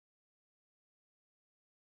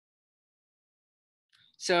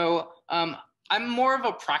So I'm more of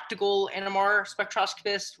a practical NMR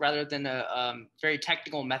spectroscopist rather than a very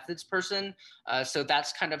technical methods person. So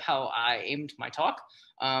that's kind of how I aimed my talk.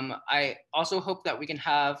 I also hope that we can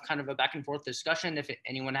have kind of a back and forth discussion if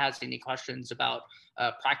anyone has any questions about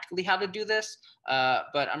practically how to do this.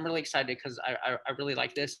 But I'm really excited because I really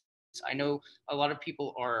like this. I know a lot of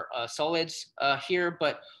people are solids here,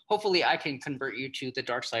 but hopefully I can convert you to the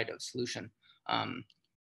dark side of solution.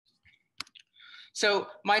 So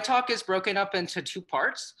my talk is broken up into two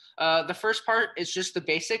parts. The first part is just the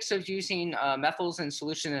basics of using methyls in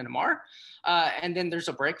solution NMR. And then there's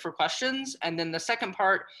a break for questions. And then the second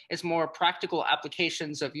part is more practical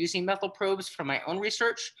applications of using methyl probes from my own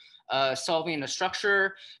research, solving a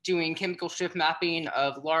structure, doing chemical shift mapping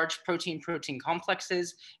of large protein-protein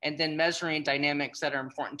complexes, and then measuring dynamics that are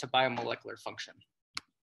important to biomolecular function.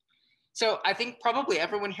 So I think probably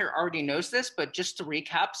everyone here already knows this, but just to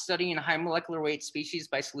recap, studying high molecular weight species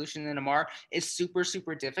by solution NMR is super,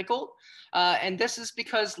 super difficult. And this is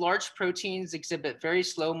because large proteins exhibit very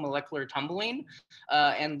slow molecular tumbling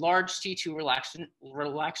and large T2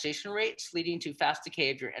 relaxation rates, leading to fast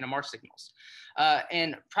decay of your NMR signals.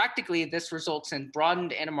 And practically, this results in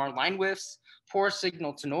broadened NMR line widths, poor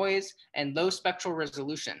signal to noise, and low spectral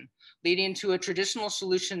resolution, leading to a traditional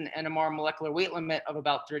solution NMR molecular weight limit of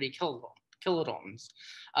about 30 kilodaltons.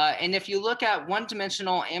 And if you look at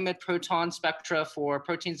one-dimensional amide proton spectra for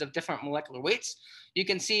proteins of different molecular weights, you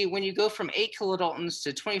can see when you go from 8 kilodaltons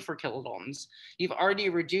to 24 kilodaltons, you've already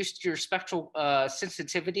reduced your spectral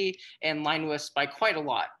sensitivity and line widths by quite a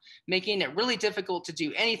lot, making it really difficult to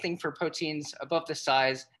do anything for proteins above this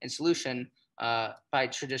size in solution by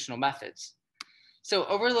traditional methods. So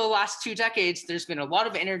over the last 2 decades, there's been a lot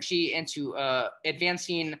of energy into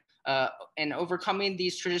advancing and overcoming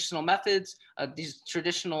these traditional methods, these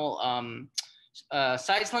traditional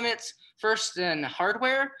size limits. First in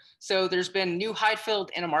hardware, so there's been new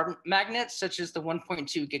high-field NMR magnets, such as the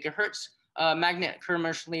 1.2 gigahertz magnet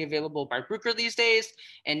commercially available by Bruker these days,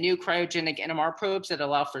 and new cryogenic NMR probes that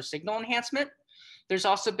allow for signal enhancement. There's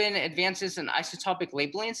also been advances in isotopic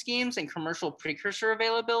labeling schemes and commercial precursor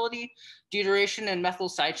availability. Deuteration and methyl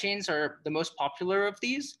sidechains are the most popular of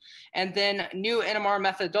these. And then new NMR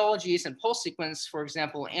methodologies and pulse sequence, for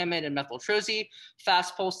example, amide and methyltrosy,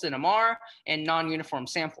 fast pulsed NMR, and non-uniform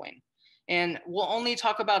sampling. And we'll only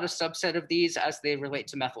talk about a subset of these as they relate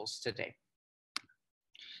to methyls today.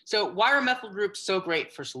 So why are methyl groups so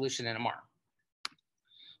great for solution NMR?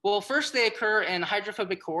 Well, first, they occur in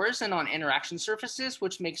hydrophobic cores and on interaction surfaces,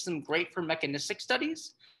 which makes them great for mechanistic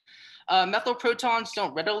studies. Methyl protons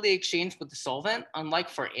don't readily exchange with the solvent, unlike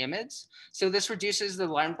for amides. So this reduces the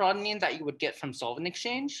line broadening that you would get from solvent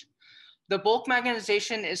exchange. The bulk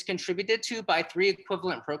magnetization is contributed to by 3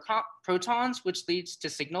 equivalent protons, which leads to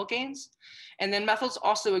signal gains. And then methyls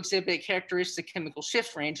also exhibit characteristic chemical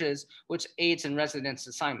shift ranges, which aids in resonance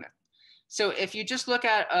assignment. So if you just look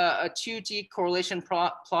at a 2D correlation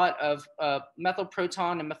plot of methyl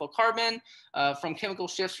proton and methyl carbon from chemical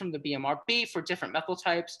shifts from the BMRB for different methyl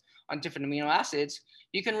types on different amino acids,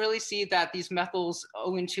 you can really see that these methyls,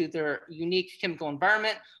 owing to their unique chemical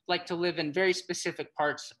environment, like to live in very specific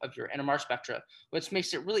parts of your NMR spectra, which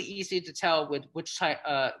makes it really easy to tell with which type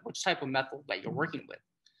of methyl that you're working with.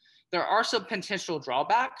 There are some potential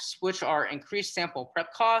drawbacks, which are increased sample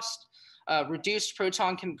prep cost, reduced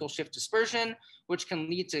proton chemical shift dispersion, which can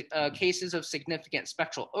lead to cases of significant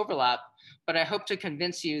spectral overlap, but I hope to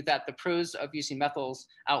convince you that the pros of using methyls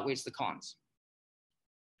outweighs the cons.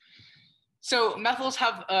 So methyls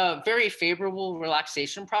have very favorable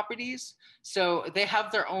relaxation properties. So they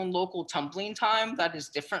have their own local tumbling time that is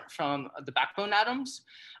different from the backbone atoms.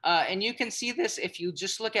 And you can see this if you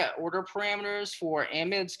just look at order parameters for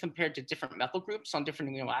amides compared to different methyl groups on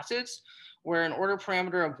different amino acids, where an order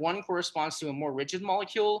parameter of 1 corresponds to a more rigid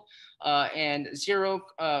molecule and 0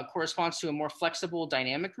 corresponds to a more flexible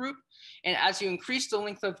dynamic group. And as you increase the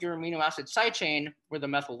length of your amino acid side chain where the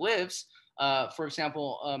methyl lives, for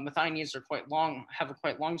example, methionines are have a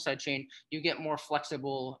quite long side chain, you get more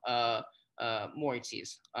flexible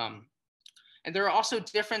moieties. And there are also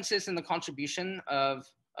differences in the contribution of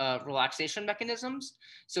relaxation mechanisms.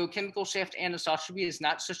 So chemical shift anisotropy is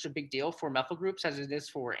not such a big deal for methyl groups as it is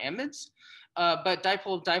for amides, but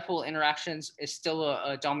dipole-dipole interactions is still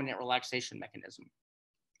a dominant relaxation mechanism.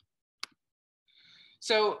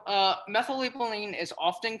 So methyl labeling is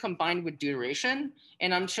often combined with deuteration,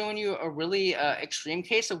 and I'm showing you a really extreme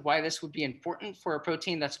case of why this would be important for a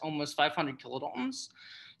protein that's almost 500 kilodaltons.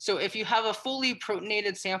 So if you have a fully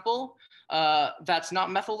protonated sample that's not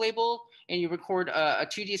methyl labeled, and you record a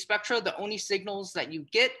 2D spectra, the only signals that you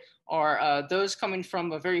get are those coming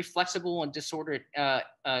from a very flexible and disordered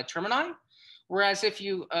termini. Whereas if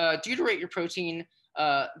you deuterate your protein,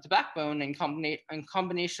 the backbone in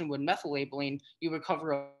combination with methyl labeling, you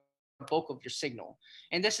recover a bulk of your signal.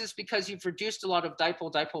 And this is because you've reduced a lot of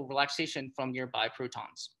dipole-dipole relaxation from nearby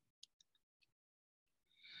protons.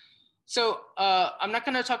 So I'm not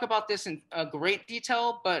going to talk about this in great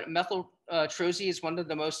detail, but methyl-trozy is one of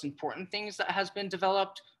the most important things that has been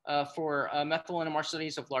developed for methyl NMR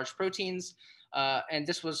studies of large proteins. And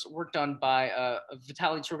this was work done by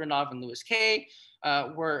Vitaly Turganov and Louis K.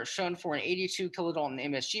 Were shown for an 82 kilodalton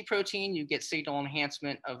MSG protein, you get signal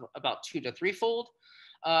enhancement of about 2 to 3-fold.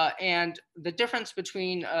 And the difference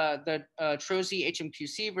between the trozy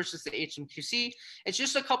HMQC versus the HMQC, it's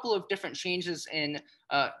just a couple of different changes in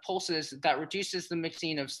pulses that reduces the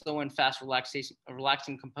mixing of slow and fast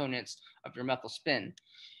relaxing components of your methyl spin.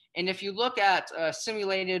 And if you look at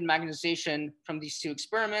simulated magnetization from these two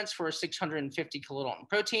experiments for a 650 kilodalton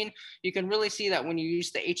protein, you can really see that when you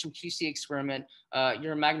use the HMQC experiment,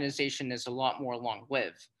 your magnetization is a lot more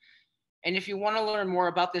long-lived. And if you want to learn more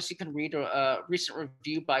about this, you can read a recent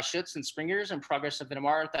review by Schutz and Springers and Progress of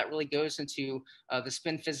NMR that really goes into the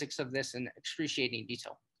spin physics of this in excruciating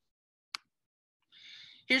detail.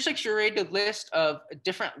 Here's a curated list of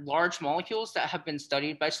different large molecules that have been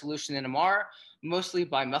studied by solution NMR, mostly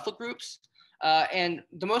by methyl groups. And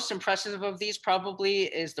the most impressive of these probably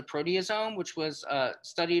is the proteasome, which was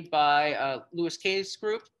studied by Louis K's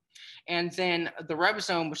group. And then the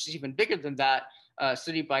ribosome, which is even bigger than that,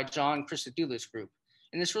 studied by John Christodoulou's group.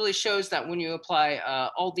 And this really shows that when you apply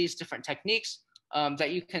all these different techniques,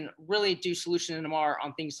 that you can really do solution NMR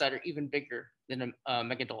on things that are even bigger than a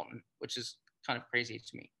megadalton, which is kind of crazy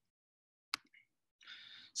to me.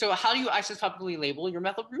 So how do you isotopically label your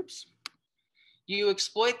methyl groups? You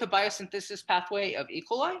exploit the biosynthesis pathway of E.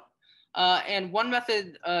 coli. And one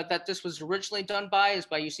method that this was originally done by is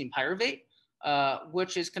by using pyruvate,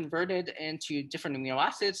 which is converted into different amino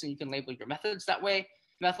acids, and you can label your methyls that way.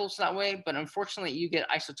 But unfortunately, you get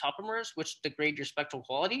isotopomers, which degrade your spectral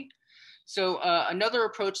quality. So another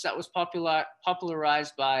approach that was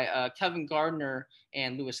popularized by Kevin Gardner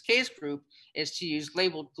and Louis K's group is to use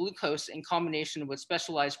labeled glucose in combination with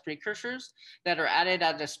specialized precursors that are added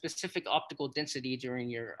at a specific optical density during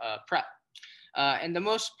your prep. And the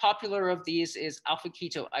most popular of these is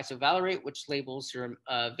alpha-keto isovalerate, which labels your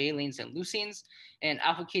valines and leucines, and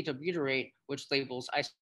alpha-keto butyrate, which labels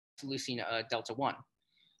isoleucine delta 1.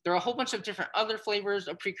 There are a whole bunch of different other flavors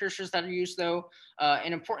of precursors that are used, though.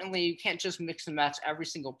 And importantly, you can't just mix and match every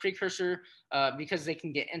single precursor because they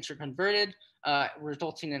can get interconverted,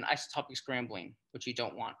 resulting in isotopic scrambling, which you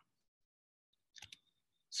don't want.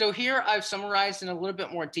 So here I've summarized in a little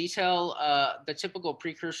bit more detail the typical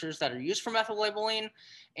precursors that are used for methyl labeling.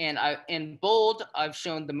 And in bold, I've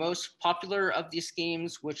shown the most popular of these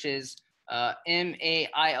schemes, which is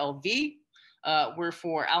MAILV, where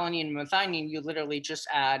for alanine and methionine, you literally just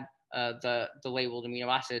add the labeled amino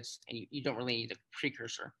acids and you don't really need a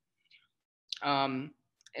precursor.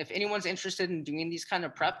 If anyone's interested in doing these kind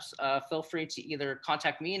of preps, feel free to either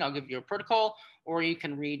contact me and I'll give you a protocol, or you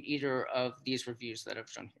can read either of these reviews that I've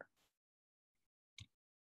shown here.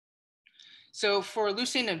 So for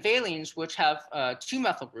leucine and valines, which have 2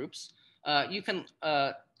 methyl groups, you can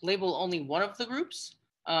label only one of the groups,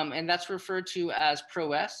 and that's referred to as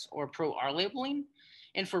Pro-S or Pro-R labeling.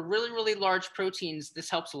 And for really, really large proteins, this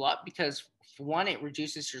helps a lot because, for one, it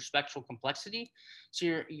reduces your spectral complexity.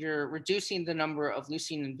 So you're reducing the number of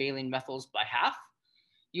leucine and valine methyls by half.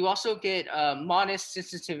 You also get modest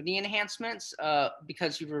sensitivity enhancements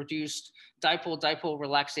because you've reduced dipole-dipole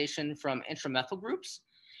relaxation from intramethyl groups.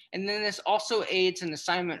 And then this also aids in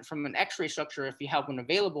assignment from an X-ray structure if you have one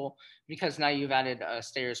available, because now you've added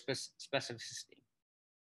stereospecificity.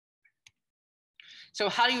 So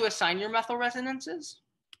how do you assign your methyl resonances?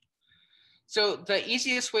 So the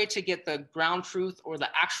easiest way to get the ground truth or the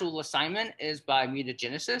actual assignment is by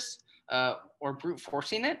mutagenesis or brute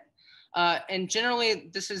forcing it. And generally,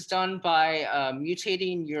 this is done by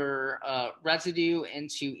mutating your residue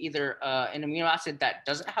into either an amino acid that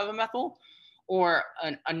doesn't have a methyl, or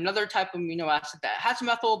another type of amino acid that has a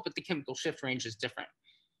methyl, but the chemical shift range is different.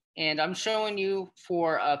 And I'm showing you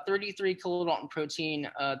for a 33 kilodalton protein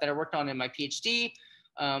that I worked on in my PhD.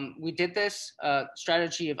 We did this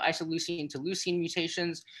strategy of isoleucine to leucine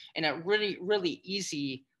mutations, and it really, really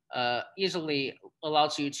easily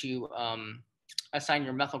allows you to assign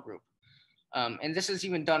your methyl group. And this is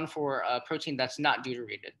even done for a protein that's not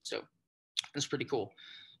deuterated. So it's pretty cool.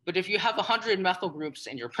 But if you have 100 methyl groups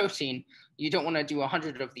in your protein, you don't want to do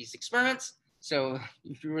 100 of these experiments. So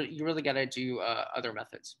you really got to do other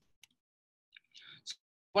methods. So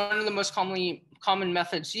one of the most common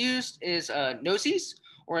methods used is NOESIes,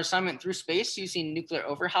 or assignment through space using nuclear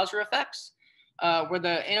Overhauser effects, where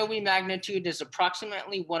the NOE magnitude is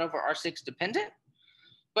approximately 1/R6 dependent.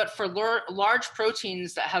 But for large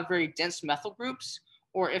proteins that have very dense methyl groups,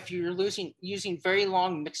 or if you're using very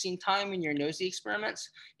long mixing time in your NOESY experiments,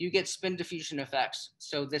 you get spin diffusion effects.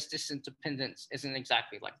 So this distance dependence isn't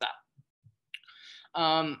exactly like that.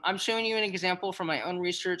 I'm showing you an example from my own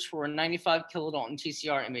research for a 95 kilodalton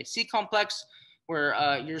TCR MHC complex,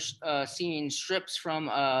 where you're seeing strips from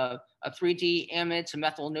a 3D amide to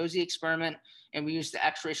methyl NOESY experiment, and we use the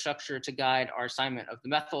X-ray structure to guide our assignment of the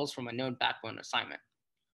methyls from a known backbone assignment.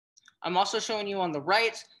 I'm also showing you on the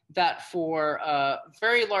right that for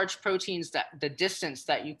very large proteins, that the distance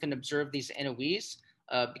that you can observe these NOEs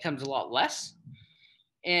becomes a lot less.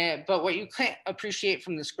 But what you can't appreciate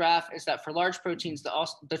from this graph is that for large proteins,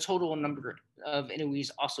 the total number of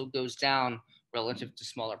NOEs also goes down relative to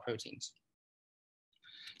smaller proteins.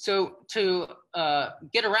 So to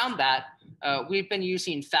get around that, we've been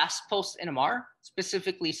using fast pulse NMR,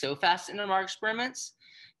 specifically so fast NMR experiments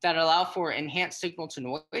that allow for enhanced signal to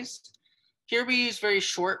noise. Here we use very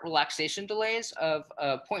short relaxation delays of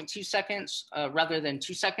 0.2 seconds rather than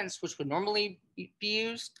 2 seconds, which would normally be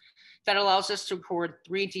used. That allows us to record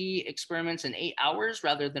 3D experiments in 8 hours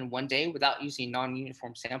rather than 1 day without using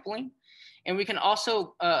non-uniform sampling. And we can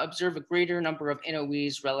also observe a greater number of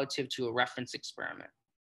NOEs relative to a reference experiment.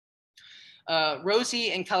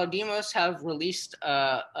 Rosie and Kalodimos have released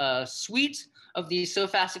a suite of these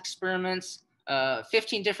so-fast experiments,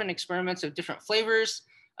 15 different experiments of different flavors.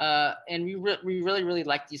 And we really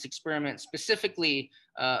like these experiments, specifically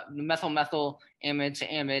the methyl-methyl, amide to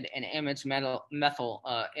amide, and amide to methyl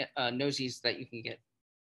NOESIes that you can get.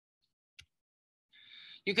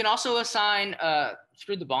 You can also assign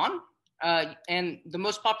through the bond. And the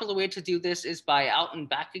most popular way to do this is by out and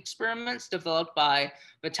back experiments developed by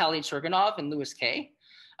Vitaly Turganov and Louis Kay.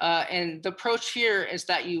 And the approach here is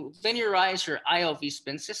that you linearize your ILV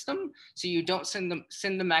spin system, so you don't send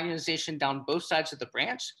the magnetization down both sides of the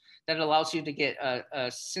branch. That allows you to get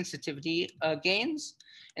sensitivity gains.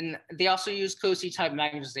 And they also use COSY type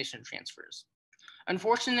magnetization transfers.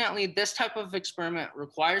 Unfortunately, this type of experiment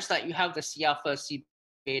requires that you have the C alpha, C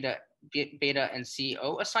beta, and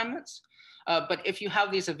CO assignments. But if you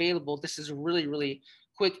have these available, this is a really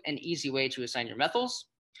quick and easy way to assign your methyls.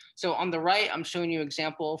 So on the right, I'm showing you an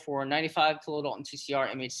example for 95 kilodalton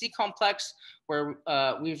TCR MHC complex, where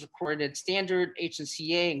we've recorded standard H and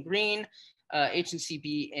CA in green, H and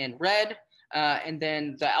CB in red, and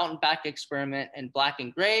then the out and back experiment in black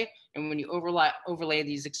and gray. And when you overlay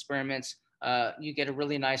these experiments, you get a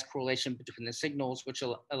really nice correlation between the signals, which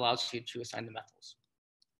allows you to assign the methyls.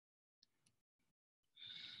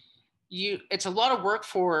 It's a lot of work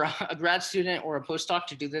for a grad student or a postdoc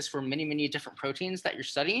to do this for many different proteins that you're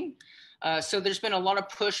studying. So there's been a lot of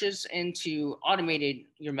pushes into automating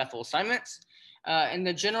your methyl assignments. And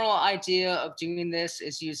the general idea of doing this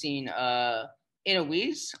is using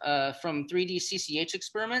NOEs from 3D CCH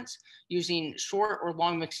experiments, using short or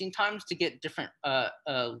long mixing times to get different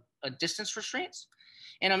distance restraints.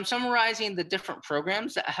 And I'm summarizing the different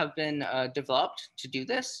programs that have been developed to do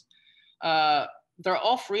this. They're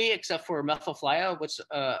all free except for methylflya, which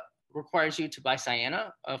requires you to buy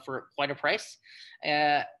cyana for quite a price.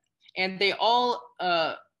 And they all,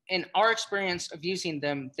 in our experience of using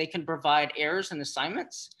them, they can provide errors and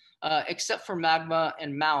assignments, except for Magma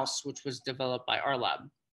and Mouse, which was developed by our lab.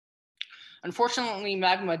 Unfortunately,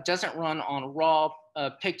 Magma doesn't run on raw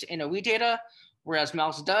picked NOE data, whereas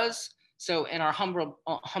Mouse does. So in our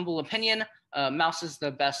humble opinion, Mouse is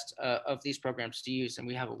the best of these programs to use, and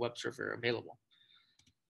we have a web server available.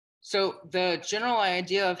 So the general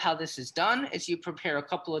idea of how this is done is you prepare a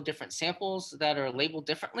couple of different samples that are labeled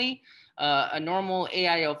differently. A normal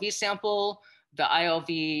AILV sample, the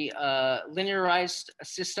ILV linearized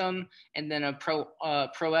system, and then a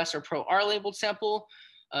Pro-S or Pro-R labeled sample.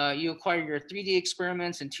 You acquire your 3D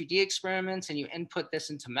experiments and 2D experiments, and you input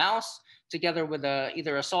this into Mouse together with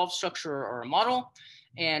either a solved structure or a model.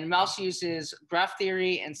 And Mouse uses graph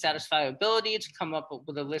theory and satisfiability to come up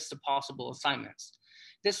with a list of possible assignments.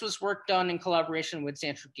 This was work done in collaboration with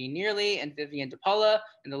Sandra D. Nearly and Vivian DePaula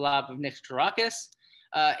in the lab of Nik Sgourakis.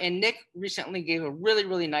 And Nik recently gave a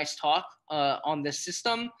really nice talk on this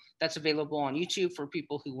system that's available on YouTube for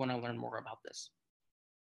people who want to learn more about this.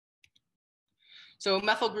 So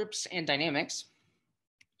methyl groups and dynamics.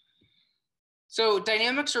 So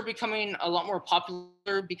dynamics are becoming a lot more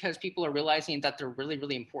popular because people are realizing that they're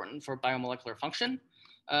really important for biomolecular function.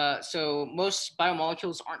 So most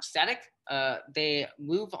biomolecules aren't static. they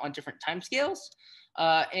move on different timescales.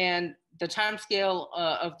 And the timescale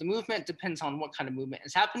of the movement depends on what kind of movement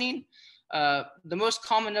is happening. The most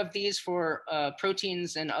common of these for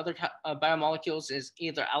proteins and other biomolecules is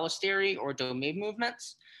either allosteric or domain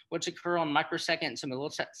movements, which occur on microsecond to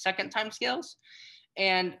millisecond timescales.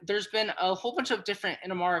 And there's been a whole bunch of different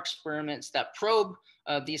NMR experiments that probe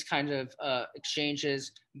these kinds of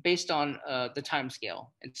exchanges based on the time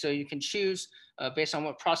scale. And so you can choose based on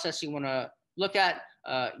what process you want to look at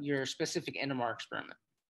your specific NMR experiment.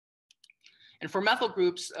 And for methyl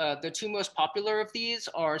groups, the two most popular of these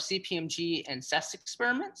are CPMG and CES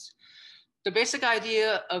experiments. The basic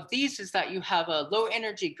idea of these is that you have a low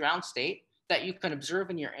energy ground state that you can observe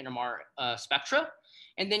in your NMR spectra.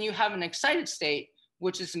 And then you have an excited state,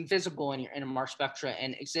 which is invisible in your NMR spectra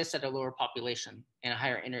and exists at a lower population and a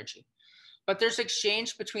higher energy. But there's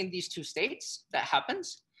exchange between these two states that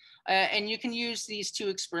happens. And you can use these two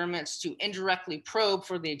experiments to indirectly probe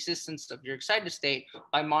for the existence of your excited state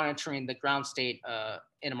by monitoring the ground state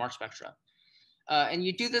NMR spectra. And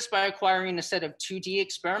you do this by acquiring a set of 2D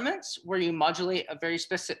experiments where you modulate a very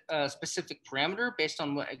specific parameter based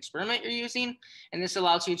on what experiment you're using. And this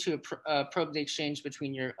allows you to probe the exchange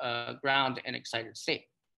between your ground and excited state.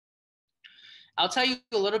 I'll tell you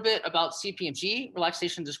a little bit about CPMG,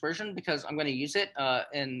 relaxation dispersion, because I'm going to use it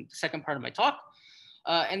in the second part of my talk.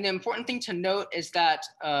 And the important thing to note is that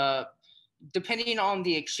depending on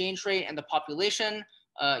the exchange rate and the population,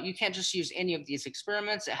 you can't just use any of these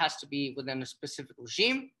experiments. It has to be within a specific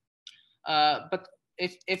regime. But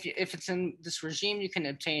if it's in this regime, you can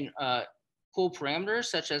obtain cool parameters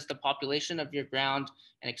such as the population of your ground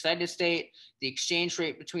and excited state, the exchange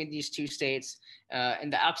rate between these two states,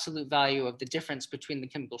 and the absolute value of the difference between the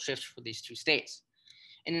chemical shifts for these two states.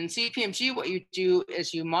 And in CPMG, what you do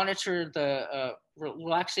is you monitor the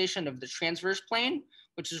relaxation of the transverse plane,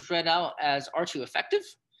 which is read out as R2 effective.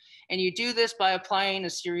 And you do this by applying a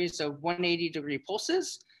series of 180-degree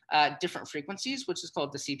pulses at different frequencies, which is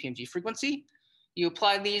called the CPMG frequency. You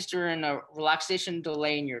apply these during a relaxation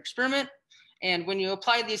delay in your experiment. And when you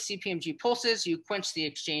apply these CPMG pulses, you quench the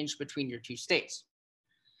exchange between your two states.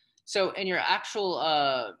 So in your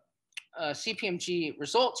actual CPMG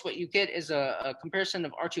results, what you get is a comparison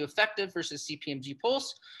of R2 effective versus CPMG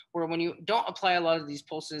pulse, where when you don't apply a lot of these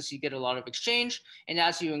pulses, you get a lot of exchange. And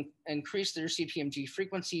as you increase their CPMG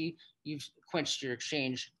frequency, you've quenched your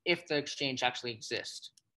exchange if the exchange actually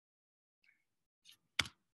exists.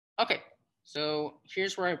 Okay, so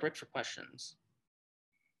here's where I break for questions.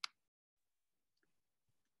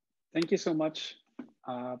 Thank you so much.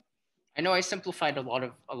 I know I simplified a lot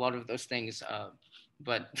of those things,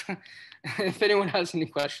 but if anyone has any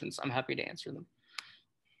questions, I'm happy to answer them.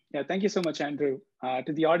 Yeah, thank you so much, Andrew.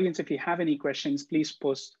 To the audience, if you have any questions, please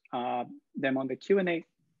post them on the Q&A.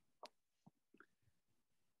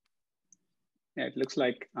 Yeah, it looks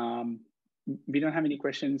like we don't have any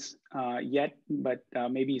questions yet, but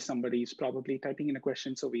maybe somebody's probably typing in a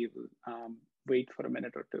question, so we will wait for a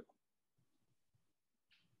minute or two.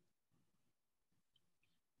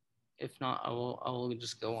 If not, I will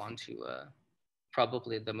just go on to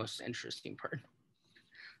probably the most interesting part.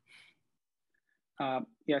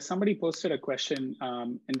 Yeah, somebody posted a question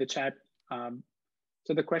in the chat.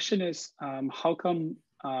 So the question is, how come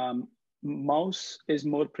mouse is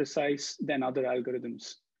more precise than other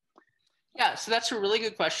algorithms? Yeah, so that's a really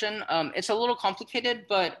good question. It's a little complicated,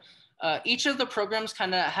 but each of the programs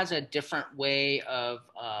kind of has a different way of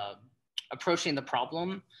approaching the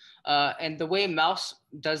problem. And the way mouse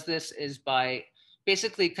does this is by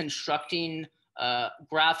basically constructing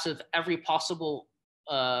graphs of every possible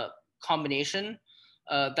combination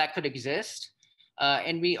that could exist.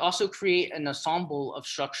 And we also create an ensemble of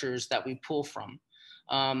structures that we pull from.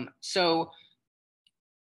 So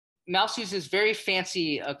mouse uses very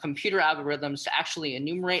fancy computer algorithms to actually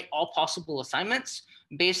enumerate all possible assignments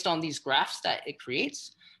based on these graphs that it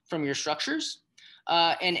creates from your structures.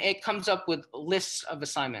 And it comes up with lists of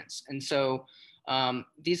assignments. And so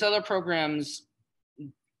these other programs,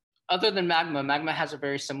 other than Magma has a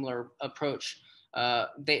very similar approach.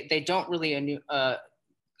 They don't really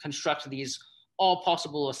construct these all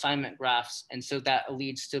possible assignment graphs. And so that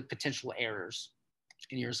leads to potential errors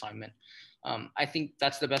in your assignment. I think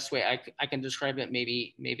that's the best way I can describe it.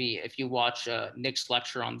 Maybe if you watch Nik's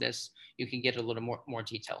lecture on this, you can get a little more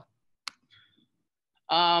detail.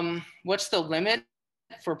 What's the limit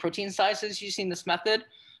for protein sizes using this method?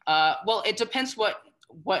 Well, it depends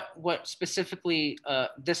what specifically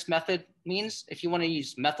this method means. If you want to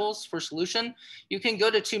use methyls for solution, you can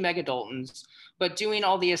go to 2 megadaltons, but doing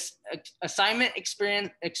all the assignment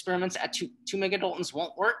experiments at 2 megadaltons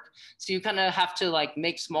won't work. So you kind of have to like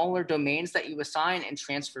make smaller domains that you assign and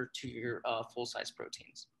transfer to your full-size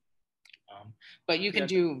proteins. But you can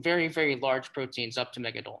do very, very large proteins up to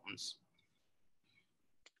megadaltons.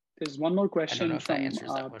 There's one more question. I don't know if from that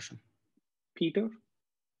answers that question. Peter.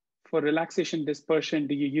 For relaxation dispersion,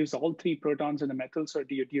 do you use all 3 protons in the methyls, or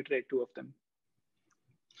do you deuterate 2 of them?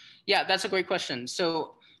 Yeah, that's a great question.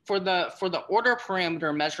 So for the order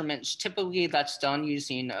parameter measurements, typically that's done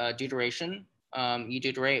using deuteration. You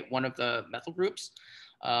deuterate one of the methyl groups.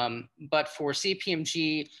 But for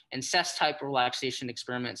CPMG and CES type relaxation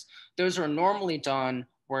experiments, those are normally done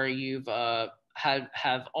where you've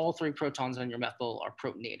have all 3 protons on your methyl are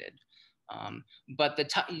protonated. But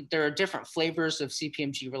there are different flavors of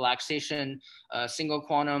CPMG relaxation, single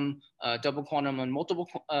quantum, double quantum, and multiple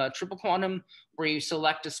triple quantum, where you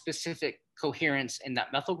select a specific coherence in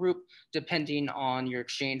that methyl group, depending on your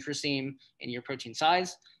exchange regime and your protein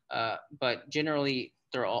size. But generally,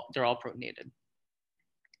 they're all protonated.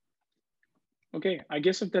 Okay, I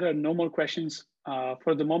guess if there are no more questions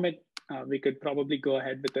for the moment, we could probably go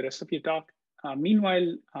ahead with the rest of your talk.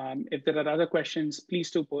 Meanwhile, if there are other questions,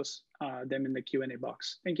 please do post them in the Q&A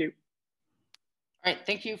box. Thank you. All right,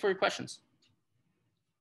 thank you for your questions.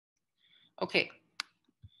 Okay.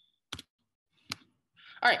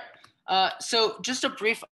 All right, so just a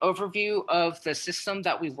brief overview of the system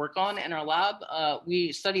that we work on in our lab.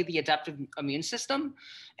 We study the adaptive immune system,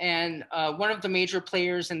 and one of the major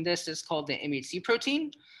players in this is called the MHC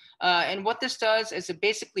protein. And what this does is it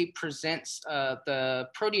basically presents the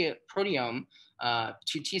proteome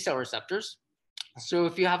to T cell receptors. So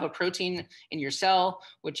if you have a protein in your cell,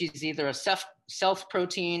 which is either a self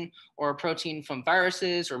protein or a protein from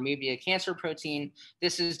viruses or maybe a cancer protein,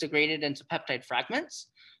 this is degraded into peptide fragments.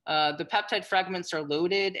 The peptide fragments are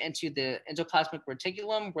loaded into the endoplasmic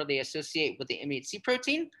reticulum where they associate with the MHC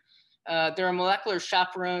protein. There are molecular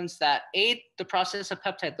chaperones that aid the process of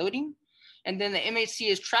peptide loading. And then the MHC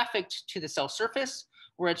is trafficked to the cell surface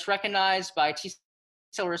where it's recognized by T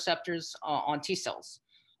cell receptors on T cells.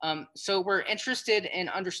 So we're interested in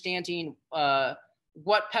understanding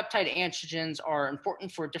what peptide antigens are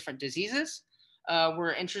important for different diseases.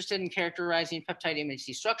 We're interested in characterizing peptide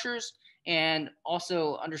MHC structures and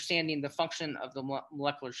also understanding the function of the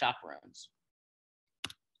molecular chaperones.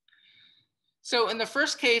 So in the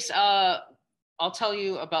first case, I'll tell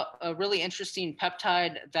you about a really interesting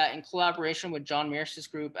peptide that, in collaboration with John Maris's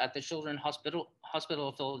group at the Children's Hospital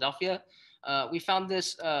of Philadelphia, we found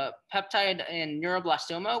this peptide in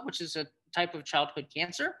neuroblastoma, which is a type of childhood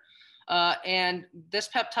cancer. And this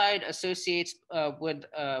peptide associates with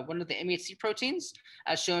one of the MHC proteins,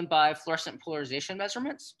 as shown by fluorescent polarization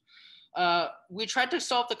measurements. We tried to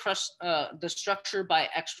solve the structure by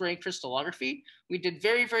X-ray crystallography. We did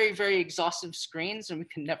very, very, very exhaustive screens, and we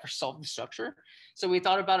could never solve the structure. So we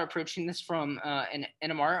thought about approaching this from an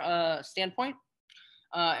NMR standpoint.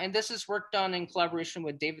 And this is work done in collaboration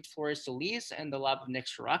with David Flores-Solis and the lab of Nik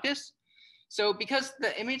Sgourakis. So because the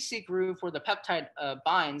MHC groove where the peptide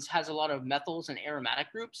binds has a lot of methyls and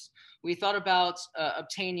aromatic groups, we thought about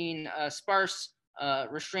obtaining sparse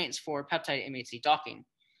restraints for peptide MHC docking.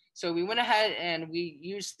 So we went ahead and we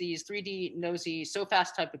used these 3D nosy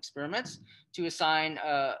so-fast type experiments to assign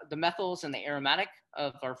the methyls and the aromatic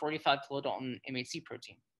of our 45 kilodalton MHC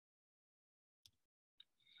protein.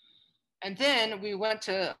 And then we went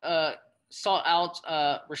to sort out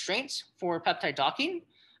restraints for peptide docking.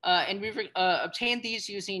 And we obtained these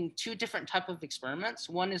using 2 different types of experiments.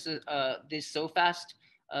 One is these so-fast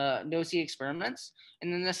nosy experiments.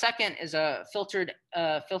 And then the second is a filtered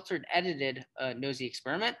edited nosy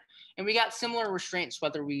experiment. And we got similar restraints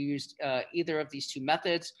whether we used either of these 2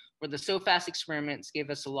 methods, where the so-fast experiments gave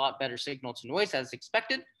us a lot better signal to noise as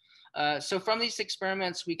expected. So from these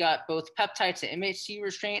experiments, we got both peptide to MHC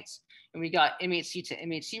restraints, and we got MHC to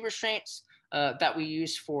MHC restraints that we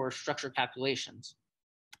used for structure calculations.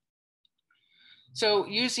 So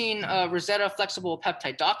using Rosetta flexible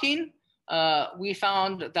peptide docking, we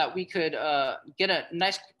found that we could get a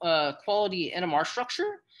nice quality NMR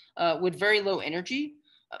structure with very low energy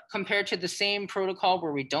compared to the same protocol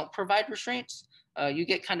where we don't provide restraints. You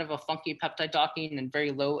get kind of a funky peptide docking and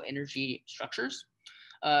very low energy structures,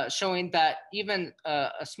 showing that even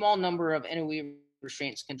a small number of NOE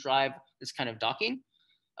restraints can drive this kind of docking.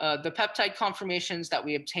 The peptide conformations that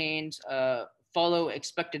we obtained follow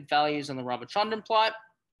expected values on the Ramachandran plot.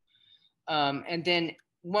 And then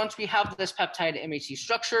once we have this peptide MHC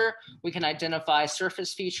structure, we can identify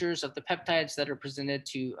surface features of the peptides that are presented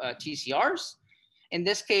to TCRs. In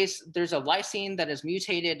this case, there's a lysine that is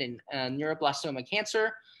mutated in neuroblastoma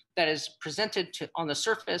cancer that is presented on the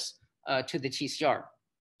surface to the TCR.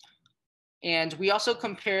 And we also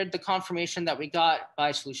compared the conformation that we got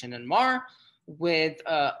by solution NMR with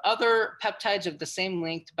other peptides of the same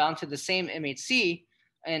length bound to the same MHC,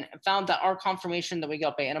 and found that our conformation that we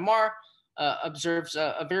got by NMR observes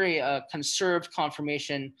a very conserved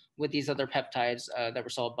conformation with these other peptides that were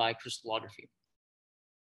solved by crystallography.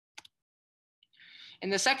 In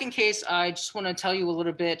the second case, I just want to tell you a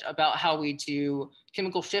little bit about how we do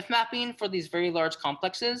chemical shift mapping for these very large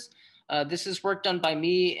complexes. This is work done by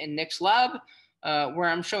me in Nik's lab, where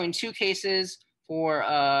I'm showing two cases for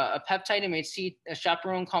a peptide MHC a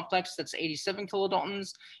chaperone complex that's 87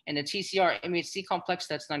 kilodaltons and a TCR MHC complex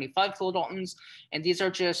that's 95 kilodaltons. And these are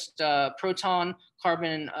just proton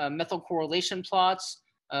carbon methyl correlation plots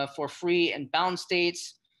for free and bound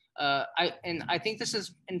states. I think this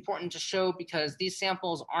is important to show because these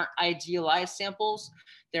samples aren't idealized samples.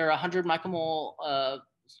 They're 100 micromole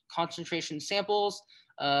concentration samples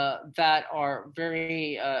that are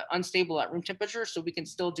very unstable at room temperature. So we can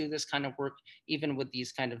still do this kind of work even with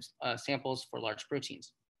these kind of samples for large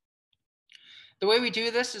proteins. The way we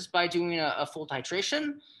do this is by doing a full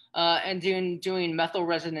titration and doing methyl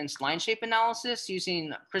resonance line shape analysis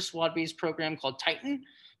using Chris Wadby's program called Titan.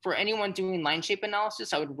 For anyone doing line shape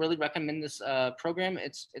analysis, I would really recommend this program.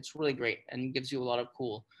 It's really great and gives you a lot of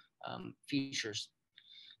cool features.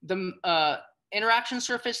 The interaction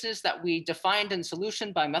surfaces that we defined in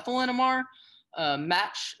solution by methyl NMR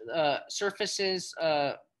match surfaces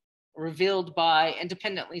revealed by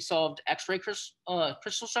independently solved X-ray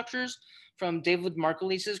crystal structures from David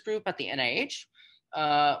Margulies's group at the NIH,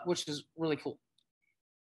 which is really cool.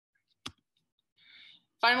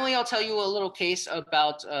 Finally, I'll tell you a little case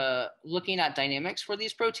about looking at dynamics for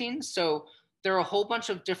these proteins. So there are a whole bunch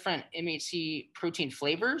of different MHC protein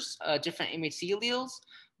flavors, different MHC alleles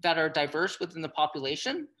that are diverse within the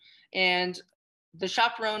population. And the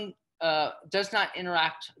chaperone does not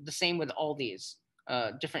interact the same with all these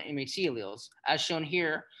different MHC alleles, as shown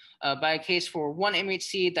here by a case for one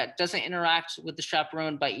MHC that doesn't interact with the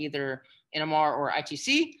chaperone by either NMR or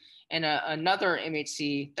ITC, and another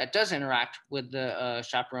MHC that does interact with the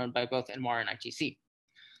chaperone by both NMR and ITC.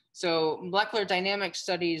 So molecular dynamics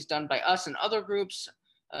studies done by us and other groups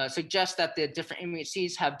suggest that the different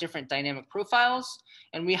MHCs have different dynamic profiles,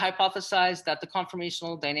 and we hypothesized that the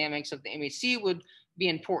conformational dynamics of the MHC would be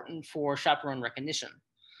important for chaperone recognition.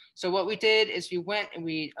 So what we did is we went and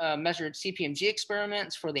we measured CPMG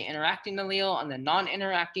experiments for the interacting allele and the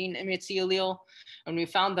non-interacting MHC allele. And we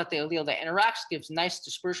found that the allele that interacts gives nice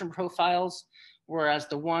dispersion profiles, whereas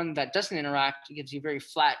the one that doesn't interact gives you very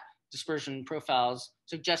flat dispersion profiles,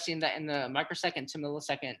 suggesting that in the microsecond to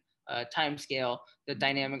millisecond time scale, the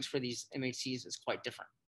dynamics for these MHCs is quite different.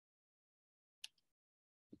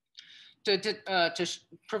 To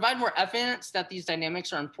provide more evidence that these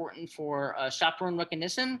dynamics are important for chaperone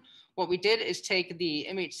recognition, what we did is take the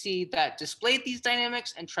MHC that displayed these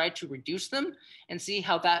dynamics and tried to reduce them and see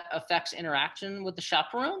how that affects interaction with the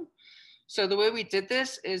chaperone. So the way we did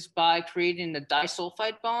this is by creating a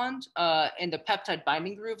disulfide bond in the peptide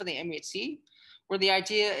binding groove of the MHC, where the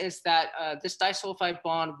idea is that this disulfide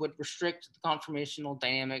bond would restrict the conformational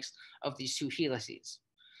dynamics of these two helices.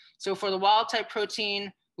 So for the wild type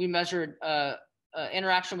protein, we measured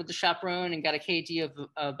interaction with the chaperone and got a KD of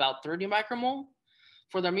about 30 micromole.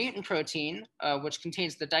 For the mutant protein, which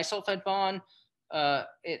contains the disulfide bond,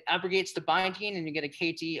 it abrogates the binding and you get a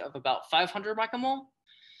KD of about 500 micromole.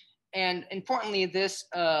 And importantly, this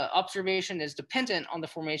observation is dependent on the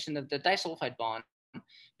formation of the disulfide bond,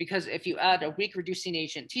 because if you add a weak reducing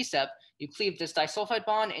agent TSEP, you cleave this disulfide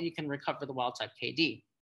bond and you can recover the wild type KD.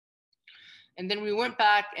 And then we went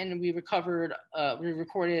back and we recorded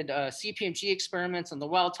CPMG experiments on the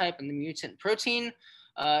wild type and the mutant protein.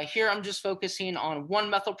 Here I'm just focusing on one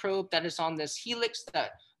methyl probe that is on this helix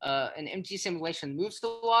that an MT simulation moves a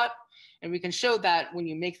lot. And we can show that when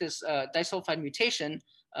you make this disulfide mutation,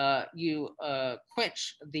 you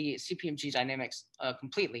quench the CPMG dynamics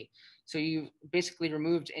completely. So you basically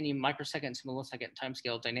removed any microsecond to millisecond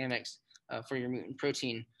timescale dynamics for your mutant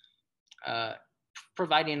protein,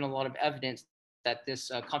 providing a lot of evidence that this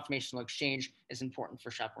conformational exchange is important for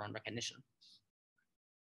chaperone recognition.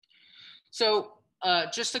 So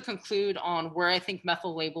just to conclude on where I think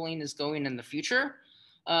methyl labeling is going in the future,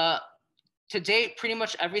 to date, pretty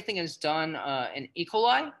much everything is done in E.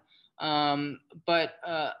 coli, but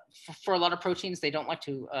for a lot of proteins, they don't like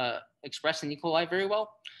to express in E. coli very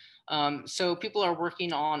well. So people are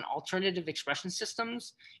working on alternative expression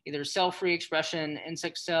systems, either cell-free expression,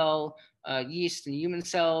 insect cell, yeast and human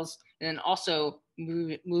cells, and then also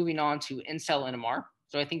moving on to in-cell NMR.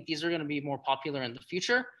 So I think these are going to be more popular in the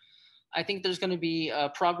future. I think there's going to be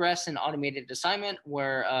progress in automated assignment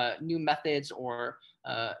where new methods or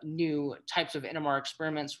new types of NMR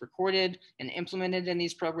experiments recorded and implemented in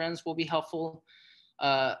these programs will be helpful.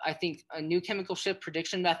 I think a new chemical shift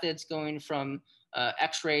prediction methods going from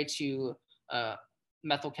X-ray to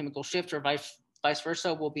methyl chemical shift or vice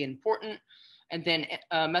versa will be important. And then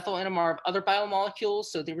methyl NMR of other biomolecules.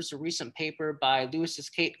 So there was a recent paper by Lewis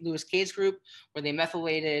K's group where they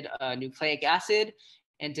methylated nucleic acid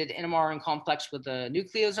and did NMR in complex with the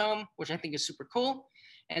nucleosome, which I think is super cool.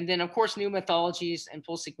 And then of course, new methodologies and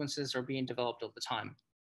full sequences are being developed over time.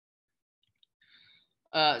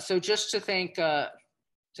 So just to thank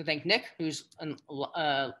Nik,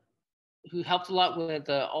 who helped a lot with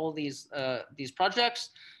all of these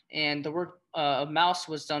projects, and the work of mouse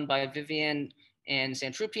was done by Vivian and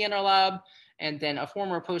Santrupi in our lab, and then a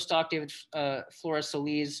former postdoc, David Flores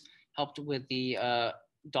Solis, helped with the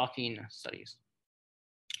docking studies.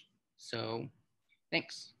 So,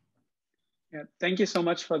 thanks. Yeah, thank you so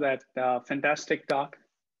much for that fantastic talk.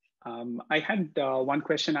 I had one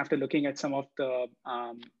question after looking at some of the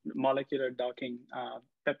molecular docking,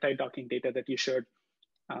 peptide docking data that you showed.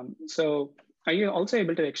 So are you also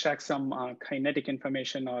able to extract some kinetic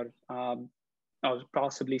information or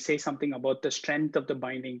possibly say something about the strength of the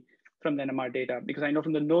binding from the NMR data? Because I know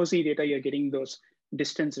from the NOSI data, you're getting those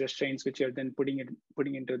distance restraints, which you're then putting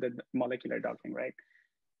into the molecular docking, right?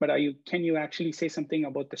 But can you actually say something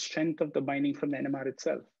about the strength of the binding from the NMR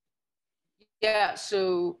itself? Yeah,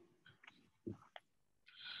 so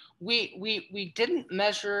we didn't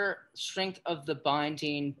measure strength of the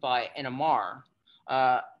binding by NMR.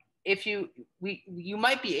 You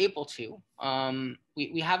might be able to.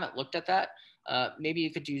 We haven't looked at that. Maybe you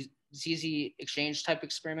could do ZZ exchange type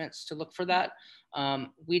experiments to look for that.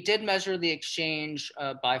 We did measure the exchange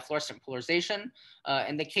by fluorescent polarization,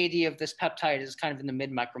 and the KD of this peptide is kind of in the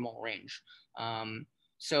mid-micromole range.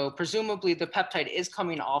 So presumably the peptide is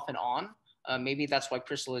coming off and on. Maybe that's why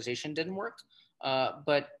crystallization didn't work.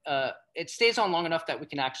 But it stays on long enough that we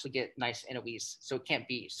can actually get nice NOEs, so it can't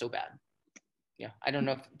be so bad. Yeah, I don't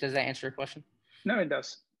know. Does that answer your question? No, it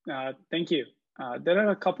does. Thank you. There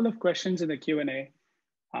are a couple of questions in the Q&A.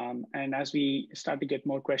 And as we start to get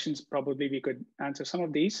more questions, probably we could answer some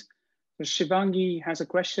of these. So Shivangi has a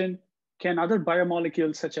question. Can other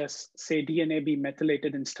biomolecules such as, say, DNA be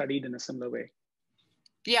methylated and studied in a similar way?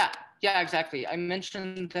 Yeah, exactly. I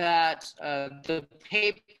mentioned that the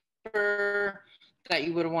paper that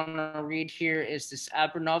you would want to read here is this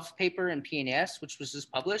Abramov paper in PNAS, which was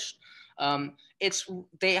just published.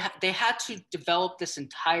 They had to develop this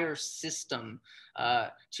entire system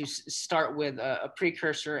to start with a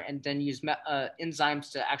precursor and then use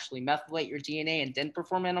enzymes to actually methylate your DNA and then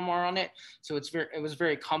perform NMR on it. So it was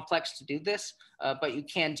very complex to do this, but you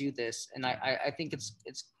can do this, and I think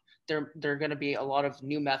there are going to be a lot of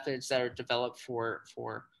new methods that are developed for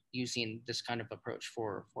using this kind of approach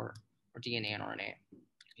for DNA and RNA.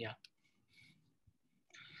 Yeah.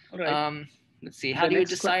 All right. Let's see. How do you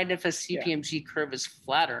decide if a CPMG curve is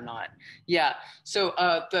flat or not? Yeah. So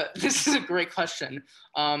this is a great question.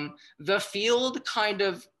 The field kind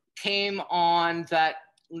of came on that.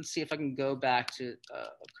 Let's see if I can go back to a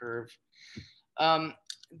curve.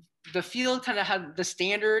 The field kind of had the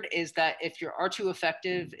standard is that if your R2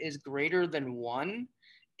 effective is greater than 1,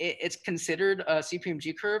 it's considered a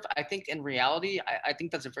CPMG curve. I think in reality, I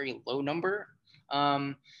think that's a very low number.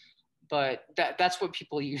 But that's what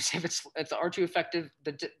people use. If it's the R2 effective,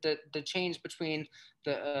 the change between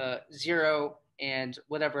the 0 and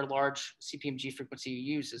whatever large CPMG frequency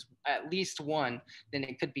you use is at least 1, then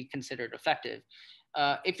it could be considered effective.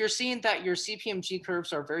 If you're seeing that your CPMG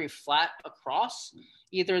curves are very flat across,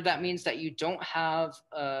 either that means that you don't have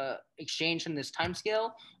exchange in this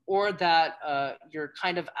timescale, or that you're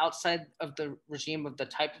kind of outside of the regime of the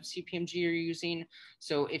type of CPMG you're using.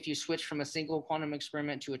 So if you switch from a single quantum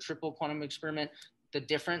experiment to a triple quantum experiment, the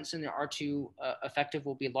difference in the R2 effective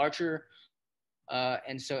will be larger.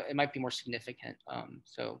 And so it might be more significant.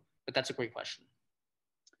 But that's a great question.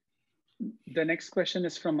 The next question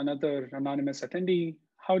is from another anonymous attendee.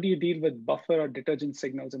 How do you deal with buffer or detergent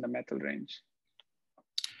signals in the methyl range?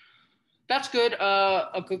 That's good.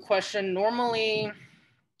 A good question. Normally,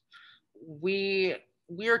 we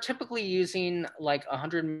are typically using like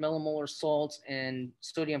 100 millimolar salt and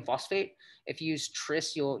sodium phosphate. If you use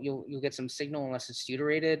tris, you'll get some signal unless it's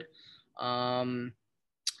deuterated. The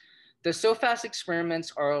SOFAST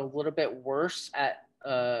experiments are a little bit worse at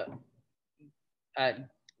at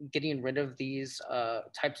getting rid of these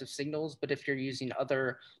types of signals, but if you're using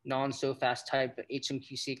other non-so-fast type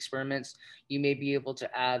HMQC experiments, you may be able to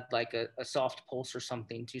add like a soft pulse or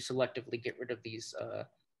something to selectively get rid of these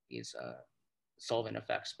solvent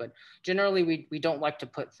effects. But generally, we don't like to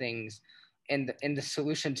put things in the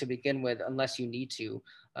solution to begin with unless you need to.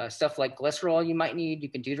 Stuff like glycerol you might need, you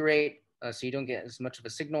can deuterate so you don't get as much of a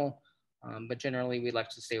signal, but generally we like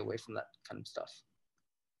to stay away from that kind of stuff.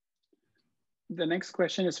 The next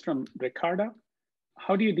question is from Ricarda.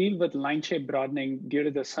 How do you deal with line shape broadening due to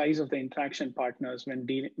the size of the interaction partners when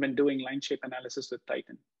doing line shape analysis with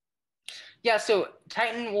Titan? Yeah, so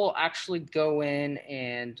Titan will actually go in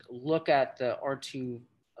and look at the R2,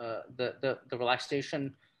 the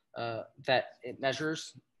relaxation that it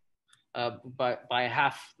measures by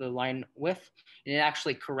half the line width, and it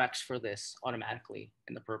actually corrects for this automatically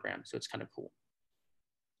in the program. So it's kind of cool.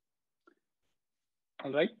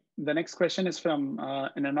 All right. The next question is from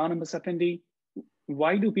an anonymous attendee.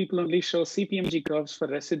 Why do people only show CPMG curves for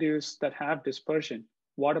residues that have dispersion?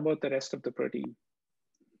 What about the rest of the protein?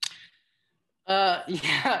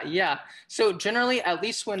 Yeah. So generally, at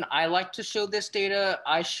least when I like to show this data,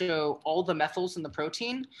 I show all the methyls in the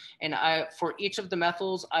protein. And for each of the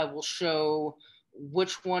methyls, I will show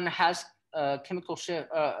which one has chemical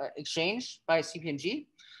exchange by CPMG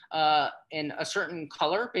in a certain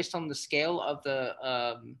color based on the scale of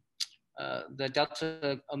the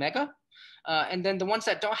delta omega. And then the ones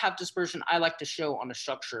that don't have dispersion, I like to show on a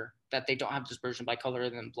structure that they don't have dispersion by color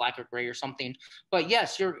than black or gray or something. But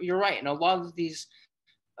yes, you're right. And a lot of these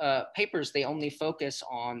papers, they only focus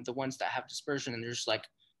on the ones that have dispersion, and there's like,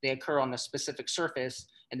 they occur on a specific surface,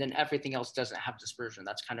 and then everything else doesn't have dispersion.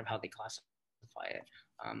 That's kind of how they classify it.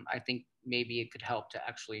 I think maybe it could help to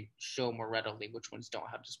actually show more readily which ones don't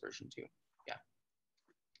have dispersion too. Yeah.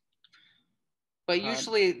 But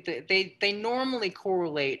usually they normally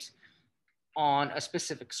correlate on a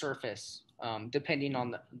specific surface, depending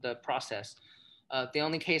on the process. The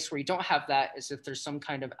only case where you don't have that is if there's some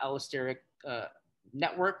kind of allosteric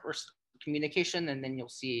network or communication, and then you'll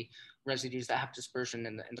see residues that have dispersion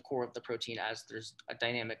in the core of the protein as there's a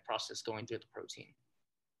dynamic process going through the protein.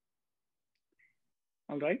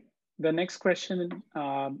 All right. The next question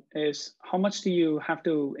is, how much do you have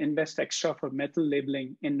to invest extra for methyl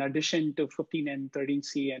labeling in addition to 15N,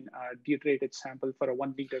 13C, and deuterated sample for a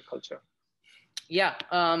 1 liter culture? Yeah,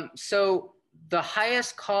 so the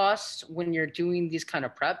highest cost when you're doing these kind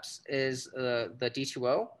of preps is the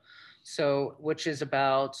D2O, so which is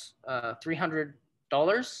about $300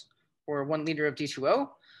 for 1 liter of D2O.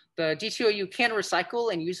 The D2O you can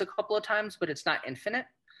recycle and use a couple of times, but it's not infinite.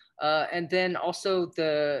 And then also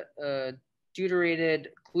the deuterated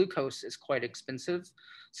glucose is quite expensive.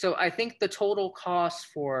 So I think the total cost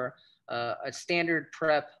for a standard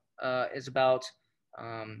prep is about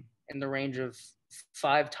in the range of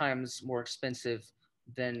 5 times more expensive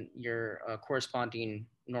than your corresponding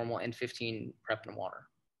normal N15 prep in water.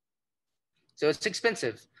 So it's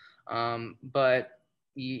expensive, but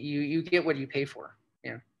you get what you pay for.